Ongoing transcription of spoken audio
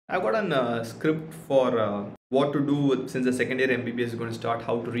I've got a script for what to do since the second year MBBS is going to start,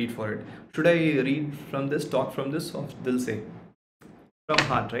 how to read for it. Should I read from this, talk from this, or they'll say from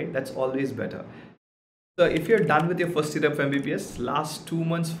heart, right? That's always better. So if you're done with your first year of MBBS, last 2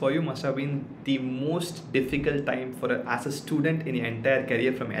 months for you must have been the most difficult time for as a student in your entire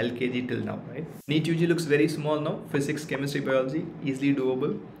career from LKG till now, right? NEET UG looks very small now. Physics, chemistry, biology, easily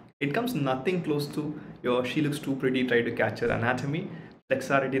doable. It comes nothing close to your she looks too pretty, try to catch her anatomy,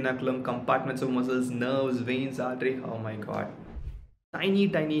 flexor retinaculum, compartments of muscles, nerves, veins, artery. Oh my god.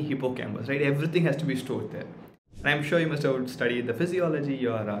 Tiny hippocampus, right? Everything has to be stored there. And I'm sure you must have studied the physiology,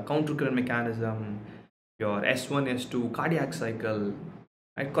 your countercurrent mechanism, your S1, S2, cardiac cycle,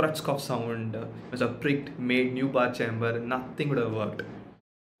 right? Korotskov sound, must have pricked, made new bar chamber, nothing would have worked.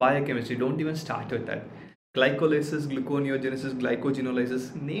 Biochemistry, don't even start with that. Glycolysis, gluconeogenesis,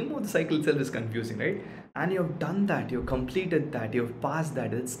 glycogenolysis, name of the cycle itself is confusing, right? And you've done that, you've completed that, you've passed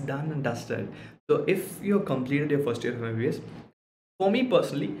that, it's done and dusted. So if you've completed your first year of MBBS, for me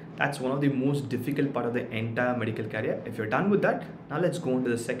personally, that's one of the most difficult part of the entire medical career. If you're done with that, now let's go on to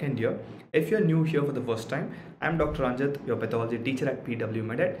the second year. If you're new here for the first time, I'm Dr. Ranjith, your pathology teacher at PW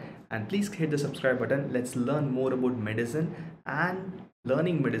Medet, and please hit the subscribe button. Let's learn more about medicine and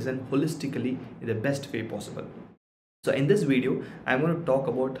learning medicine holistically in the best way possible. So in this video, I'm going to talk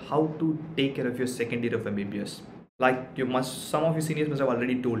about how to take care of your second year of MBBS. Like some of your seniors must have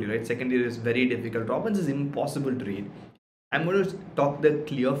already told you, right? Second year is very difficult. Robbins is impossible to read. I'm going to talk the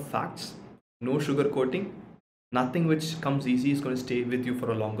clear facts, no sugar coating, nothing which comes easy is going to stay with you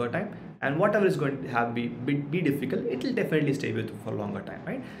for a longer time, and whatever is going to be difficult, it will definitely stay with you for a longer time,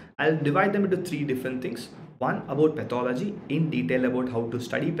 right? I'll divide them into three different things. One about pathology, in detail about how to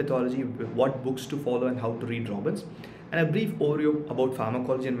study pathology, what books to follow and how to read Robbins, and a brief overview about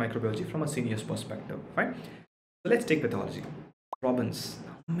pharmacology and microbiology from a senior's perspective, right? So let's take pathology. Robbins,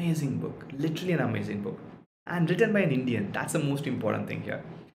 amazing book, literally an amazing book, and written by an Indian. That's the most important thing here.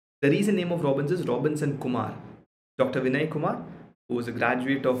 The reason name of Robbins is Robinson Kumar. Dr. Vinay Kumar, who is a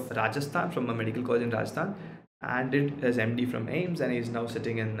graduate of Rajasthan from a medical college in Rajasthan, and did his MD from AIMS, and he is now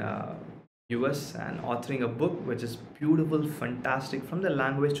sitting in US and authoring a book which is beautiful, fantastic, from the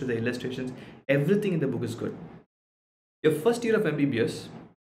language to the illustrations. Everything in the book is good. Your first year of MBBS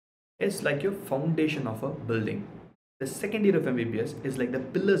is like your foundation of a building. The second year of MBBS is like the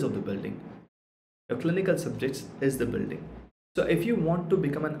pillars of the building. Your clinical subjects is the building. So if you want to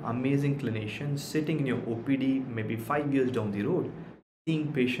become an amazing clinician sitting in your OPD maybe 5 years down the road,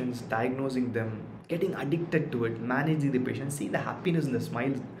 seeing patients, diagnosing them, getting addicted to it, managing the patient, seeing the happiness and the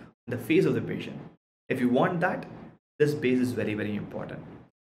smile on the face of the patient. If you want that, this base is very, very important.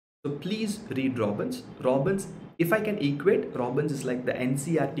 So please read Robbins. Robbins, if I can equate, Robbins is like the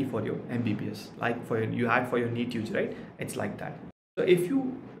NCRT for your MBBS, like you had for your NEET UG, right? It's like that. So if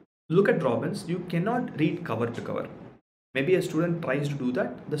you look at Robbins, you cannot read cover to cover. Maybe a student tries to do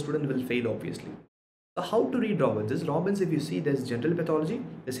that, the student will fail obviously. So how to read Robbins is, Robbins, if you see, there's general pathology,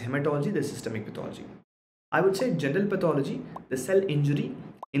 there's hematology, there's systemic pathology. I would say general pathology, the cell injury,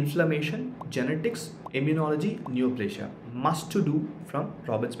 inflammation, genetics, immunology, neoplasia, must to do from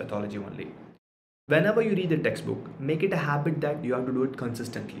Robbins pathology only. Whenever you read the textbook, make it a habit that you have to do it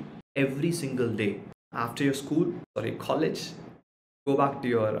consistently, every single day. After your college, go back to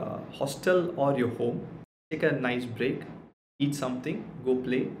your hostel or your home, take a nice break, eat something, go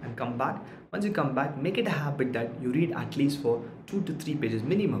play and come back. Once you come back, make it a habit that you read at least for 2 to 3 pages,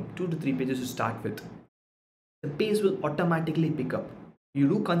 minimum 2 to 3 pages to start with. The pace will automatically pick up. You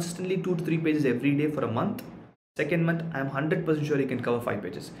do consistently 2 to 3 pages every day for a month. Second month, I'm 100% sure you can cover 5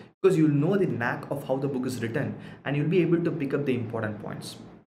 pages, because you'll know the knack of how the book is written and you'll be able to pick up the important points.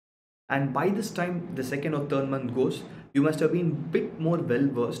 And by this time the second or third month goes, you must have been a bit more well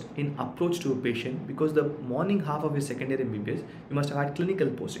versed in approach to a patient, because the morning half of your second year MBBS, you must have had clinical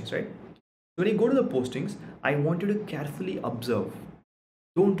postings, right? So when you go to the postings, I want you to carefully observe.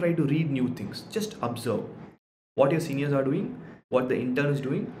 Don't try to read new things, just observe what your seniors are doing, what the intern is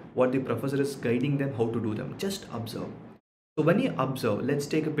doing, what the professor is guiding them how to do them. Just observe. So when you observe, let's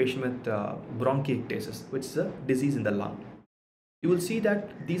take a patient with bronchiectasis, which is a disease in the lung. You will see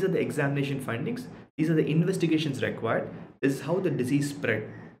that these are the examination findings, these are the investigations required, this is how the disease spread.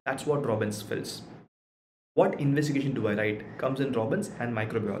 That's what Robbins fills. What investigation do I write? Comes in Robbins and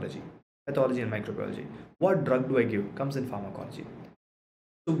microbiology, pathology and microbiology. What drug do I give? Comes in pharmacology.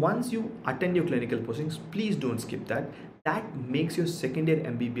 So once you attend your clinical postings, please don't skip that. That makes your second year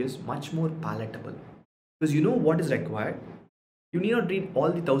MBBS much more palatable, because you know what is required. You need not read all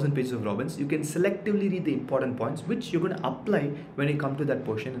the 1000 pages of Robbins. You can selectively read the important points which you're going to apply when you come to that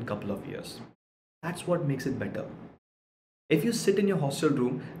portion in a couple of years. That's what makes it better. If you sit in your hostel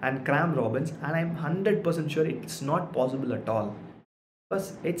room and cram Robbins, and I'm 100% sure it's not possible at all,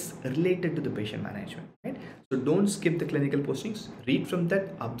 because it's related to the patient management, right? So don't skip the clinical postings, read from that,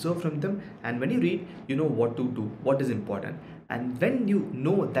 observe from them, and when you read, you know what to do, what is important. And when you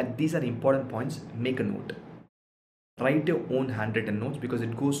know that these are important points, make a note. Write your own handwritten notes, because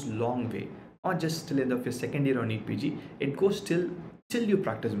it goes long way. Not just till end of your second year or NEET PG, it goes till you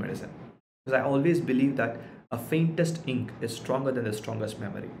practice medicine. Because I always believe that a faintest ink is stronger than the strongest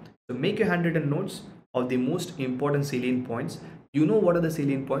memory. So make your handwritten notes of the most important salient points. You know what are the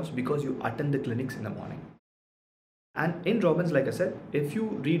salient points because you attend the clinics in the morning. And in Robbins, like I said, if you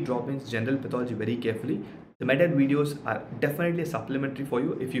read Robbins general pathology very carefully, the med-ed videos are definitely supplementary for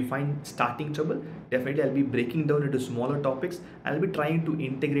you. If you find starting trouble, definitely I'll be breaking down into smaller topics. I'll be trying to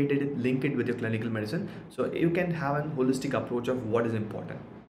integrate it, link it with your clinical medicine, so you can have a holistic approach of what is important.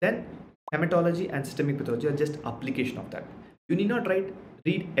 Then hematology and systemic pathology are just application of that. You need not read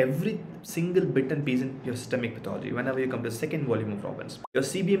every single bit and piece in your systemic pathology whenever you come to the second volume of Robbins. Your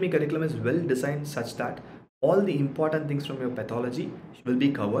CBME curriculum is well designed such that all the important things from your pathology will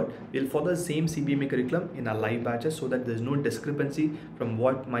be covered. We'll follow the same CBME curriculum in our live batches so that there's no discrepancy from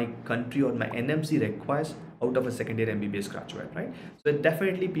what my country or my NMC requires out of a second year MBBS graduate, right? So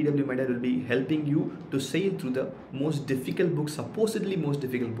definitely PW Med will be helping you to sail through the most difficult book, supposedly most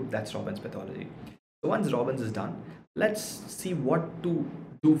difficult book, that's Robbins Pathology. So once Robbins is done, let's see what to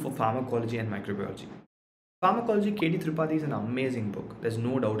do for pharmacology and microbiology. Pharmacology, KD Tripathi is an amazing book. There's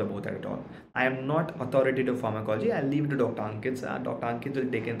no doubt about that at all. I am not authoritative pharmacology. I'll leave it to Dr. Ankit. Dr. Ankit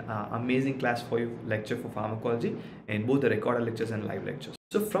will take an amazing class for you, lecture for pharmacology in both the recorded lectures and live lectures.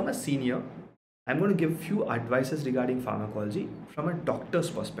 So from a senior, I'm going to give few advices regarding pharmacology from a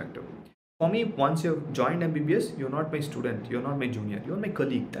doctor's perspective. For me, once you've joined MBBS, you're not my student, you're not my junior, you're my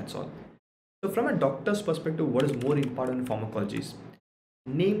colleague, that's all. So from a doctor's perspective, what is more important in pharmacology is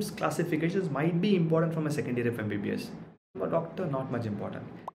names, classifications might be important from a second year of MBBS. For a doctor, not much important.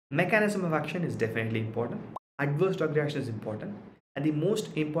 Mechanism of action is definitely important. Adverse drug reaction is important. And the most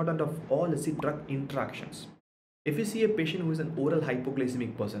important of all is the drug interactions. If you see a patient who is an oral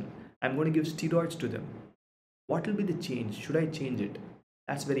hypoglycemic person, I'm going to give steroids to them. What will be the change? Should I change it?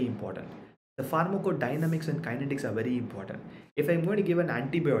 That's very important. The pharmacodynamics and kinetics are very important. If I'm going to give an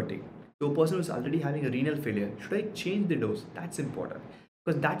antibiotic to a person who's already having a renal failure, should I change the dose? That's important.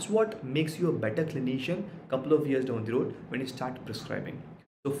 Because that's what makes you a better clinician a couple of years down the road when you start prescribing.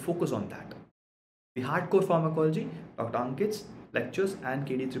 So focus on that. The hardcore pharmacology, Dr. Ankit's lectures and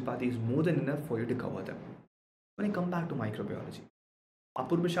KD Tripathi is more than enough for you to cover them. When I come back to microbiology,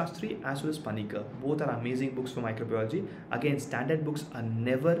 Apurva Shastri as well as Panikar, both are amazing books for microbiology. Again, standard books are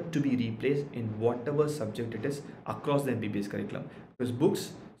never to be replaced in whatever subject it is across the MBBS curriculum, because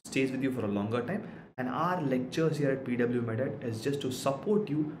books stays with you for a longer time, and our lectures here at PW Med is just to support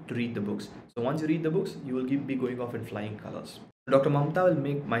you to read the books. So once you read the books, you will be going off in flying colors. Dr. Mamta will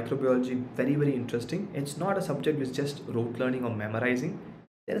make microbiology very, very interesting. It's not a subject which just rote learning or memorizing.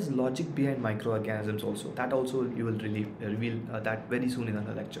 There is logic behind microorganisms also. That also you will really reveal that very soon in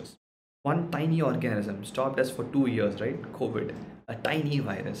other lectures. One tiny organism stopped us for 2 years, right? COVID, a tiny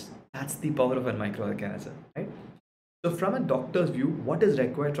virus. That's the power of a microorganism, right? So from a doctor's view, what is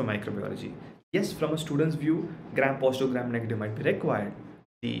required from microbiology? Yes, from a student's view, gram positive, gram negative might be required.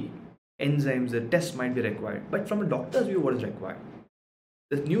 The enzymes, the tests might be required. But from a doctor's view, what is required?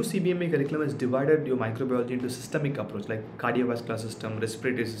 The new CBMA curriculum has divided your microbiology into systemic approach like cardiovascular system,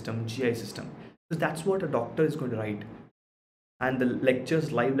 respiratory system, GI system. So that's what a doctor is going to write. And the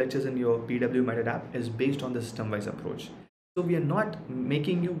lectures, live lectures in your PW Med app is based on the system-wise approach. So we are not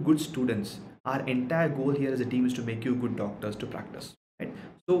making you good students. Our entire goal here as a team is to make you good doctors to practice. Right?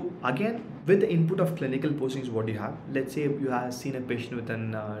 So again, with the input of clinical postings, what you have, let's say you have seen a patient with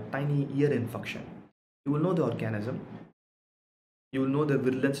a tiny ear infection. You will know the organism. You will know the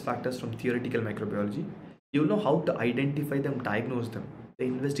virulence factors from theoretical microbiology. You will know how to identify them, diagnose them, the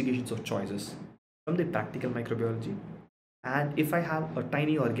investigations of choices from the practical microbiology. And if I have a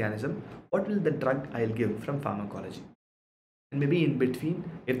tiny organism, what will the drug I'll give from pharmacology? And maybe in between,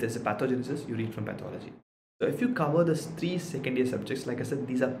 if there's a pathogenesis, you read from pathology. So if you cover these 3 second year subjects, like I said,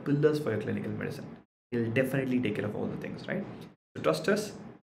 these are pillars for your clinical medicine. You'll definitely take care of all the things, right? So trust us.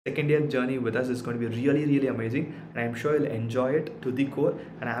 Second year journey with us is going to be really, really amazing, and I'm sure you'll enjoy it to the core.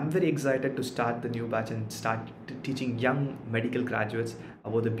 And I'm very excited to start the new batch and start teaching young medical graduates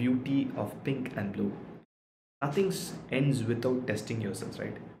about the beauty of pink and blue. Nothing ends without testing yourselves,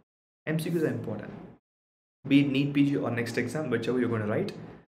 right? MCQs are important. Be it NEET PG or next exam, whichever you're going to write,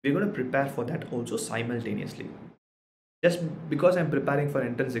 we're going to prepare for that also simultaneously. Just because I'm preparing for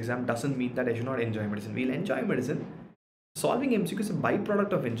entrance exam doesn't mean that I should not enjoy medicine. We'll enjoy medicine, Solving MCQ is a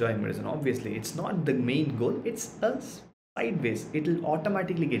byproduct of enjoying medicine. Obviously, it's not the main goal. It's a sideways. It'll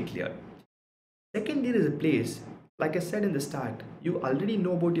automatically get cleared. Second year is a place, like I said in the start, you already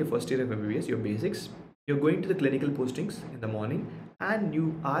know about your first year of MBBS, your basics. You're going to the clinical postings in the morning, and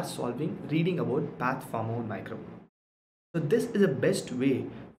you are solving, reading about path, pharma, and micro. So this is the best way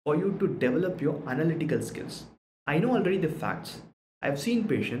for you to develop your analytical skills. I know already the facts. I've seen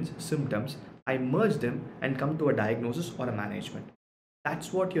patients, symptoms, I merge them and come to a diagnosis or a management.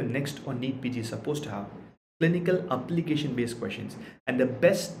 That's what your next or NEET PG is supposed to have. Clinical application based questions. And the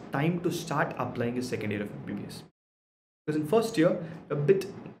best time to start applying is second year of MBBS. Because in first year, you're a bit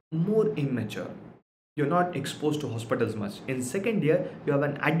more immature. You're not exposed to hospitals much. In second year, you have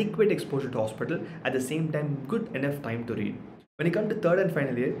an adequate exposure to hospital, at the same time good enough time to read. When you come to third and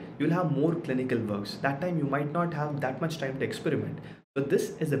final year, you'll have more clinical works. That time you might not have that much time to experiment. So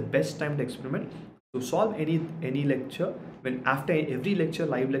this is the best time to experiment. To solve any lecture, when after every lecture,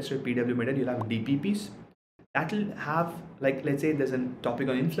 live lecture, PW Med, you'll have DPPs. That will have, like, let's say there's a topic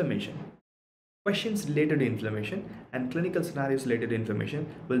on inflammation. Questions related to inflammation and clinical scenarios related to inflammation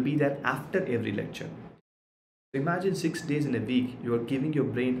will be there after every lecture. So imagine 6 days in a week, you are giving your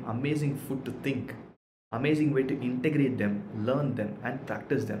brain amazing food to think, amazing way to integrate them, learn them, and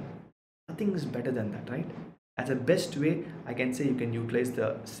practice them. Nothing is better than that, right? As a best way, I can say you can utilize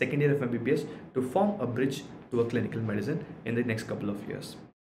the second year of MBBS to form a bridge to a clinical medicine in the next couple of years.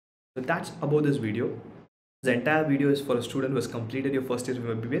 So that's about this video. The entire video is for a student who has completed your first year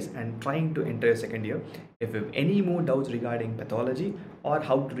of MBBS and trying to enter your second year. If you have any more doubts regarding pathology or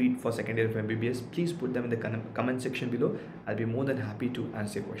how to read for second year of MBBS, please put them in the comment section below. I'll be more than happy to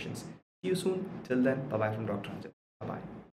answer your questions. See you soon. Till then, bye bye from Dr. Ranjith. Bye bye.